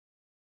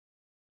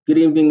Good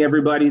evening,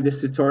 everybody.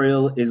 This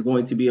tutorial is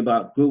going to be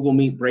about Google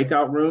Meet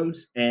breakout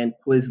rooms and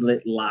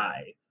Quizlet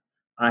Live.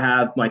 I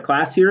have my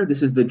class here.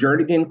 This is the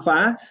Jernigan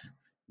class.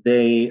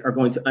 They are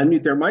going to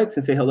unmute their mics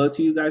and say hello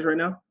to you guys right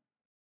now.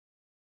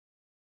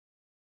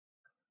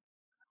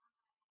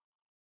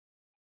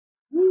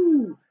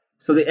 Woo!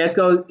 So the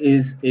echo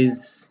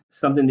is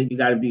something that you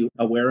got to be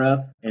aware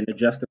of and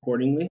adjust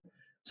accordingly.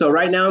 So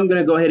right now I'm going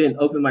to go ahead and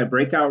open my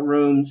breakout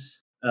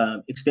rooms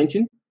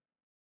extension.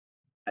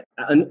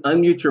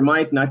 Unmute your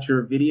mic, not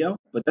your video,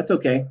 but that's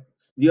okay.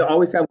 You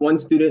always have one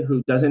student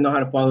who doesn't know how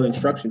to follow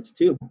instructions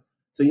too.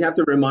 So you have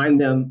to remind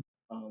them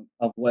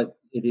of what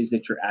it is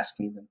that you're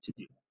asking them to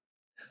do.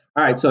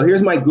 All right, so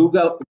here's my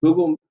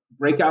Google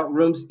Breakout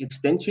Rooms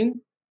extension,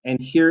 and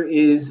here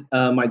is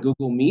my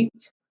Google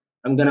Meet.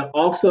 I'm gonna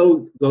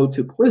also go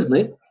to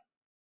Quizlet,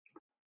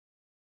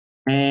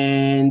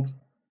 and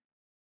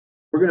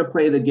we're gonna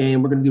play the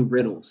game. We're gonna do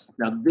riddles.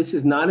 Now, this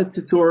is not a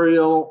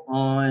tutorial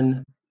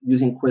on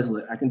using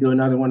Quizlet. I can do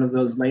another one of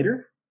those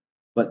later.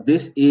 But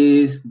this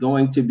is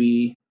going to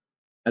be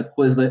a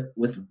Quizlet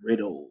with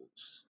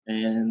riddles.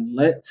 And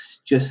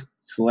let's just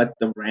select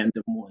the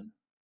random one.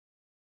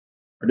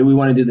 Or do we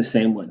want to do the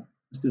same one?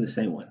 Let's do the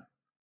same one.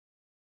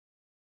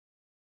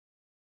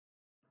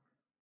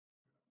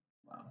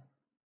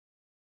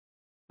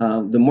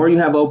 Wow. The more you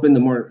have open, the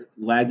more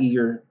laggy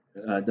your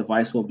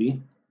device will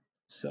be.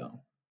 So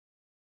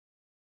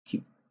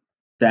keep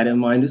that in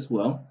mind as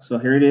well. So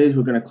here it is.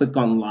 We're going to click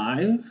on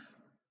live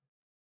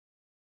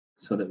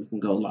so that we can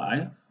go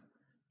live.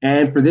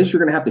 And for this, you're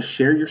going to have to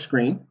share your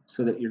screen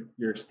so that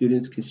your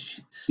students can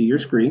see your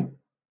screen.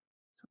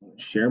 So I'm going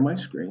to share my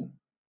screen.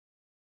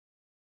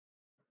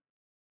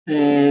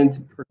 And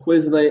for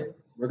Quizlet,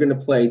 we're going to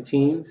play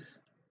teams.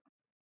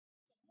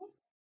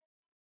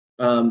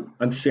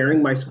 I'm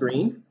sharing my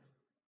screen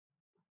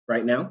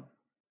right now.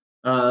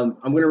 I'm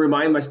going to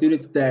remind my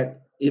students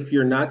that if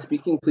you're not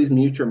speaking, please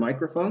mute your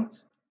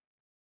microphones.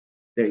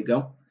 There you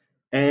go.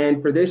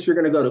 And for this, you're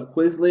going to go to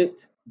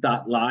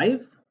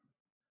Quizlet.live.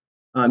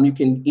 You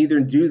can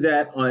either do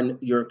that on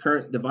your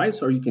current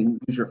device or you can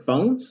use your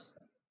phones,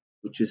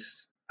 which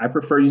is, I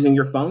prefer using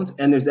your phones.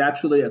 And there's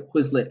actually a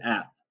Quizlet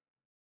app.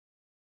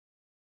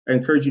 I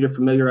encourage you to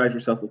familiarize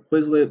yourself with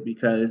Quizlet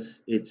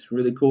because it's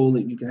really cool.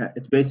 That you can have,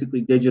 it's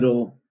basically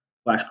digital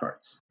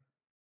flashcards.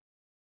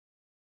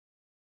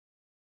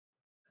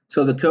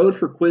 So the code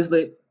for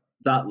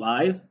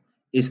Quizlet.live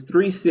is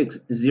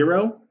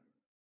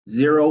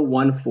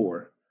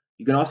 360014.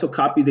 You can also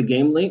copy the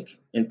game link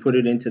and put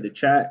it into the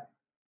chat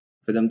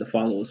for them to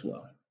follow as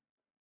well.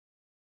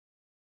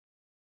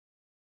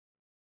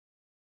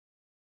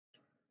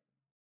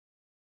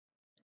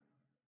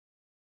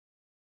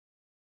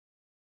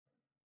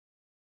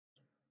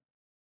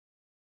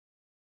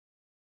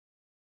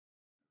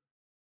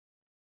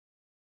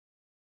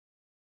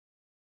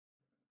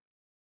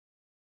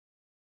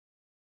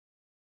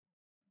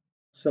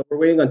 So we're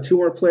waiting on two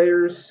more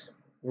players.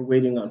 We're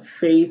waiting on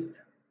Faith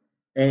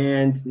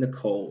and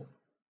Nicole.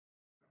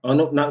 Oh,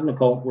 no, not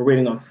Nicole. We're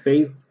waiting on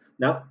Faith.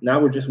 Now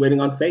we're just waiting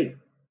on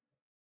Faith.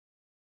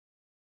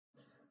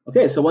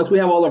 Okay, so once we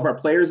have all of our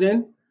players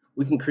in,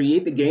 we can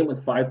create the game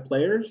with 5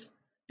 players.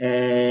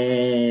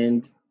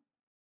 And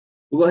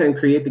we'll go ahead and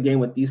create the game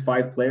with these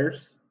 5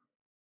 players.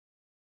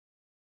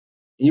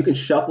 And you can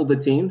shuffle the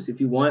teams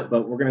if you want,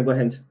 but we're going to go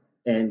ahead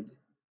and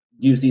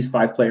use these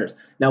 5 players.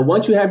 Now,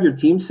 once you have your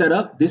team set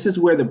up, this is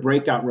where the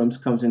breakout rooms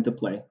comes into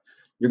play.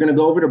 You're going to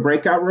go over to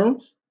breakout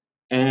rooms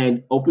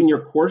and open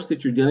your course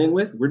that you're dealing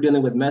with. We're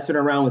dealing with messing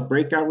around with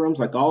breakout rooms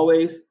like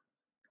always.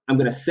 I'm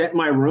going to set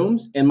my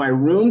rooms, and my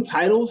room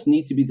titles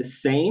need to be the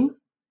same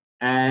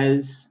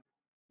as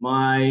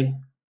my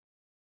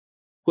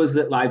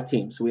Quizlet live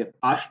team. So we have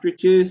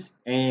ostriches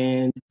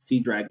and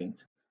sea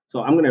dragons.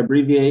 So I'm going to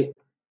abbreviate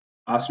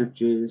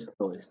ostriches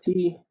OST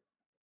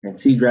and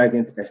sea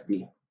dragons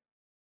SD,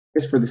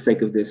 just for the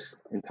sake of this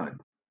in time.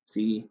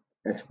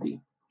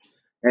 CSD.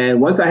 And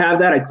once I have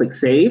that, I click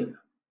save,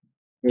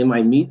 and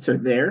my meets are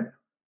there.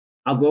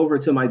 I'll go over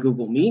to my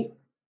Google Meet.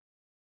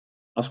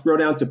 I'll scroll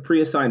down to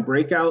pre-assigned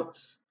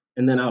breakouts,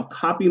 and then I'll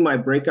copy my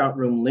breakout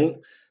room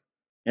links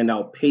and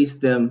I'll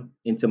paste them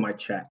into my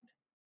chat.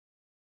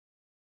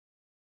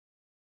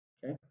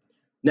 Okay.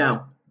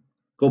 Now,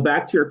 go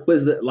back to your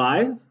Quizlet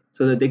Live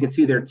so that they can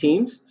see their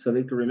teams, so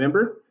they can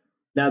remember.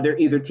 Now they're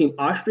either Team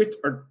Ostrich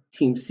or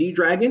Team Sea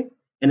Dragon.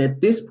 And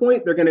at this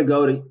point, they're going to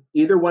go to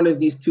either one of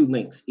these 2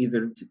 links,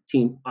 either to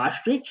Team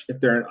Ostrich if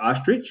they're an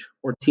ostrich,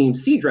 or Team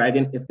Sea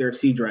Dragon if they're a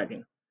sea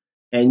dragon.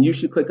 And you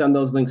should click on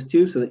those links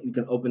too so that you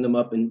can open them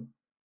up in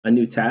a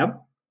new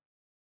tab.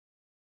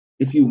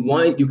 If you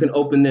want, you can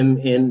open them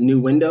in new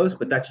windows,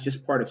 but that's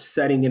just part of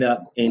setting it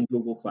up in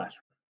Google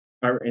Classroom,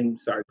 or in,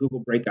 sorry, Google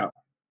Breakout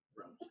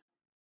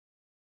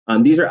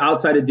Rooms. These are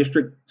outside of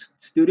district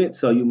students,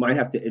 so you might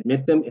have to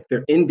admit them. If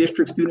they're in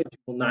district students,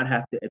 you will not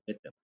have to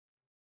admit them.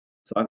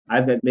 So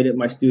I've admitted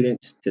my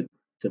students to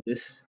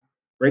this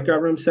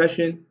breakout room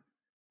session.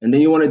 And then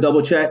you want to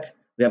double check.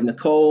 We have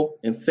Nicole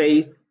and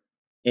Faith.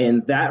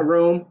 In that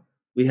room,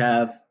 we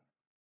have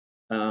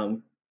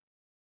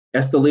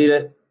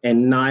Estelita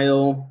and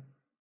Niall.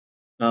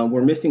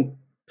 We're missing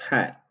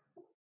Pat.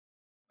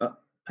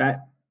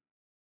 Pat,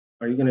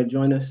 are you going to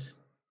join us?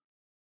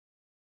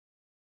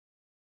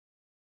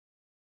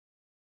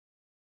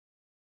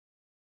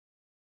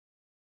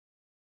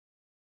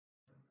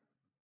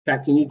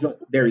 Pat, can you join?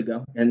 There you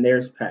go. And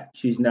there's Pat.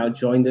 She's now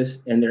joined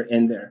us, and they're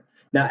in there.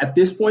 Now, at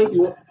this point,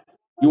 you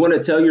want to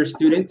tell your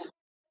students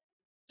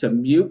to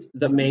mute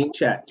the main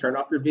chat. Turn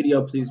off your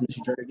video, please, Mr.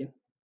 Jernigan.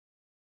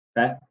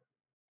 Pat,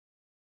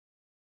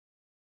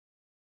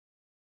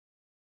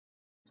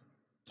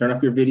 turn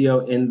off your video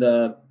in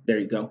the. There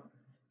you go.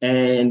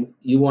 And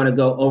you want to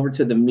go over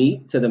to the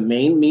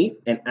main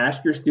Meet, and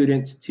ask your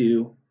students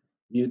to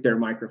mute their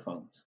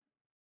microphones.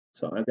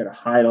 So I've got to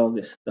hide all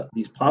this stuff,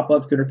 these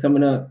pop-ups that are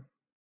coming up.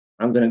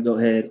 I'm going to go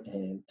ahead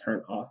and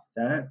turn off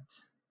that.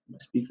 My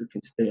speaker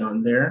can stay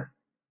on there.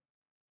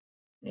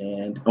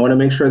 And I want to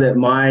make sure that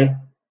my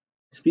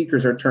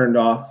speakers are turned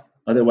off.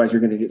 Otherwise,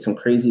 you're going to get some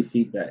crazy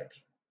feedback.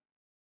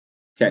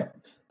 Okay.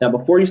 Now,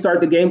 before you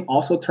start the game,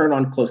 also turn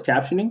on closed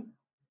captioning.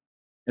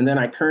 And then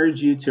I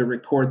encourage you to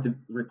record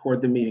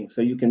the meeting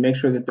so you can make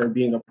sure that they're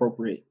being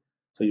appropriate.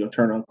 So you'll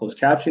turn on closed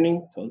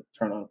captioning,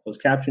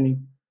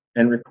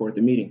 and record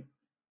the meeting.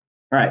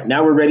 All right,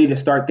 now we're ready to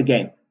start the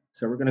game.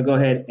 So we're going to go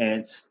ahead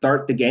and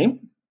start the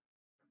game.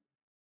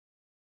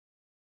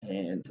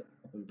 And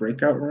open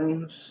breakout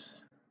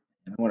rooms.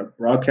 And I want to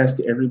broadcast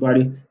to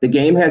everybody. The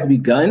game has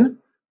begun.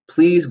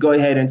 Please go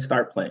ahead and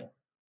start playing.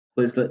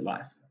 Quizlet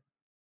Live.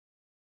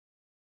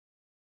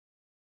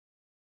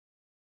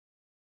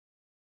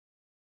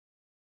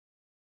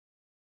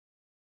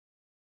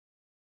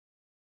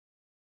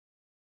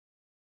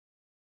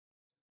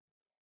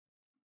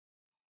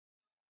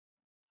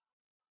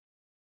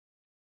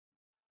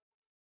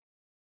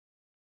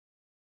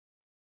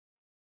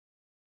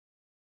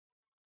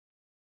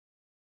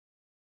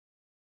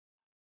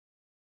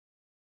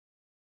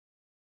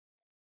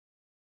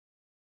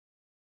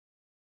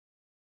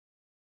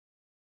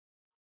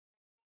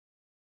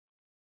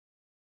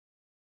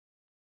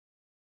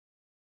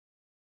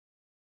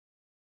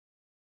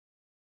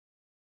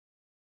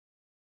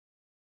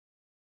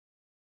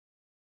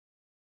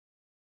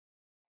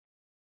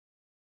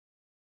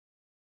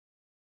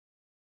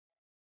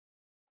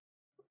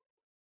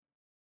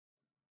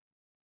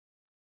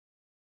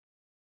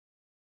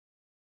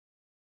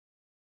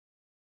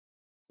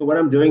 So what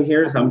I'm doing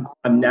here is I'm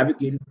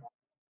navigating.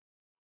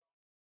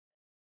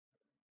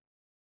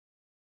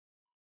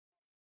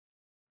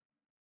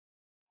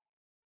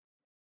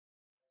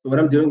 So what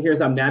I'm doing here is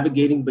I'm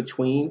navigating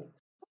between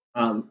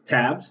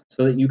tabs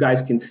so that you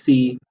guys can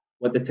see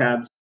what the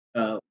tabs,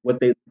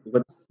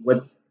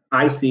 what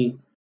I see,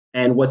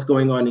 and what's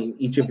going on in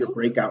each of your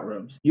breakout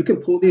rooms. You can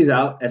pull these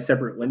out as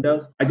separate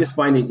windows. I just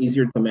find it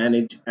easier to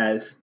manage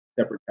as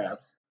separate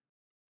tabs.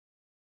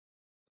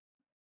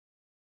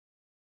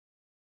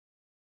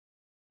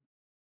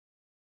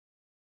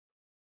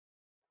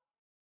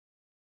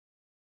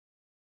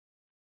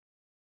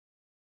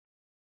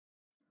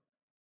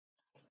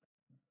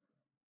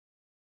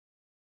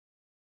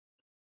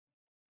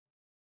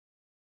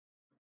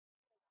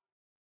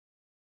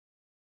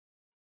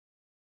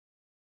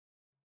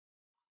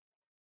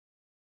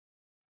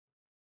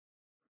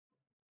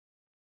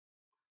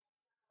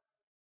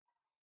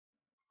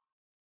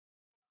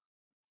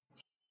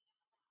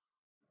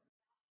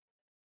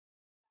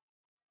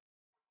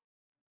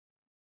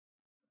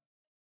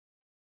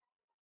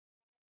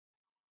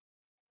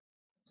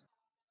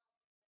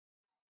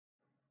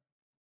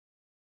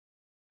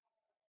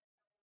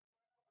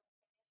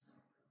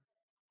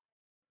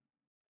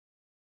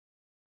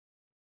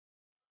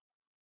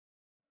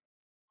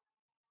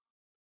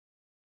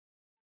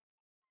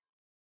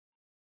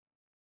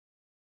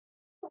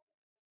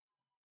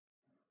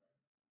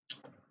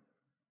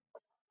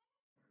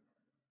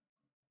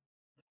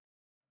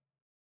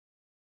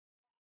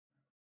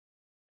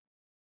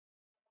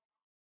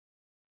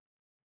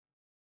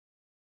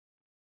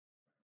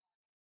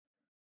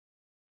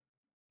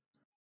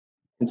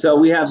 And so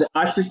we have the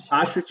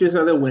ostriches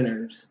are the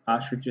winners.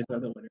 Ostriches are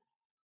the winners.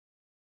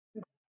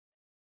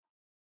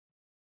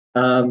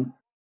 Um,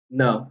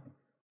 no,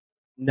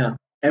 no.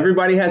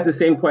 Everybody has the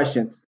same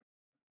questions.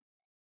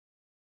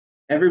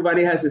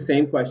 Everybody has the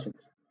same questions.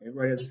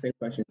 Everybody has the same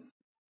question.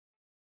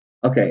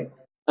 Okay.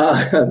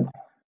 Uh,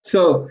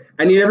 so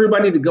I need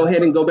everybody to go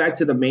ahead and go back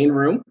to the main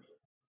room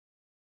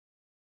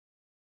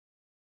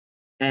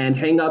and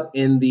hang up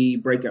in the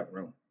breakout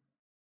room.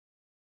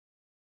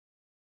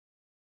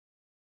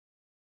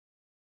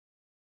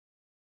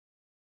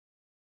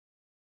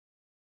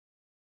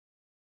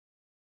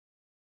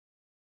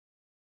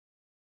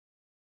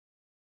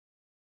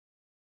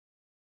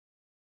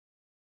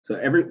 So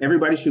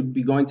everybody should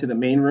be going to the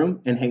main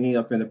room and hanging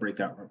up in the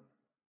breakout room.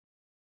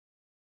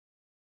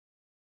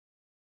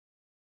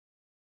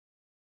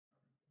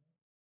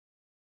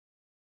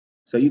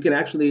 So you can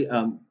actually,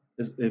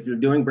 if you're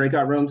doing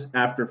breakout rooms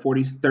after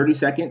 30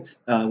 seconds,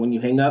 when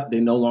you hang up, they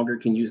no longer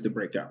can use the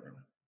breakout room.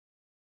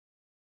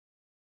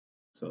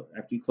 So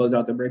after you close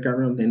out the breakout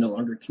room, they no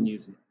longer can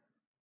use it.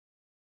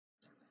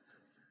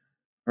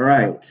 All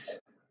right.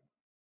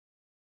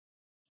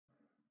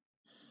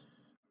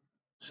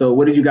 So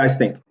what did you guys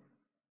think?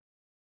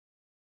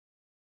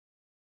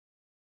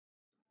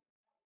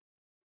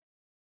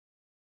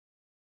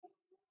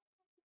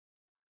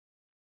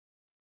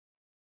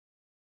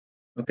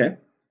 Okay.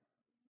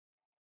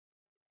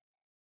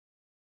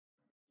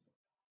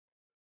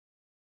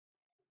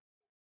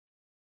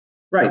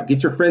 Right.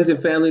 Get your friends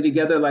and family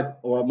together, like,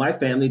 or my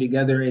family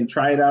together, and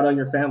try it out on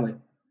your family.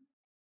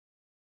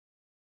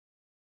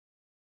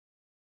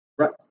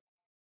 Right.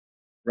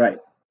 Right.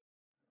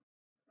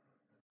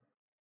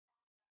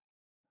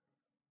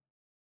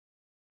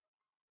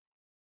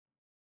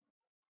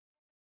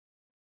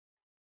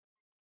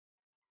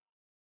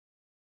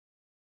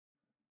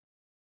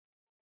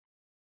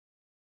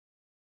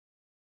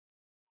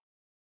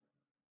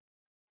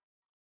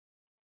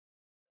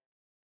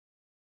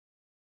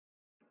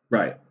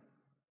 Right.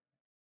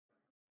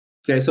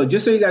 Okay. So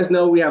just so you guys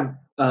know, we have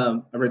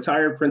a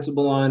retired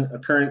principal on, a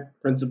current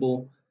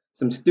principal,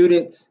 some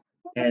students,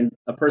 and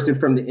a person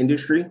from the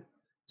industry.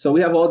 So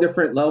we have all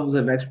different levels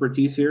of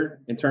expertise here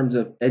in terms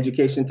of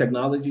education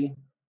technology,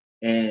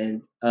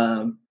 and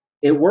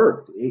it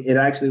worked. It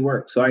actually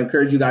worked. So I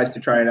encourage you guys to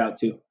try it out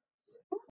too.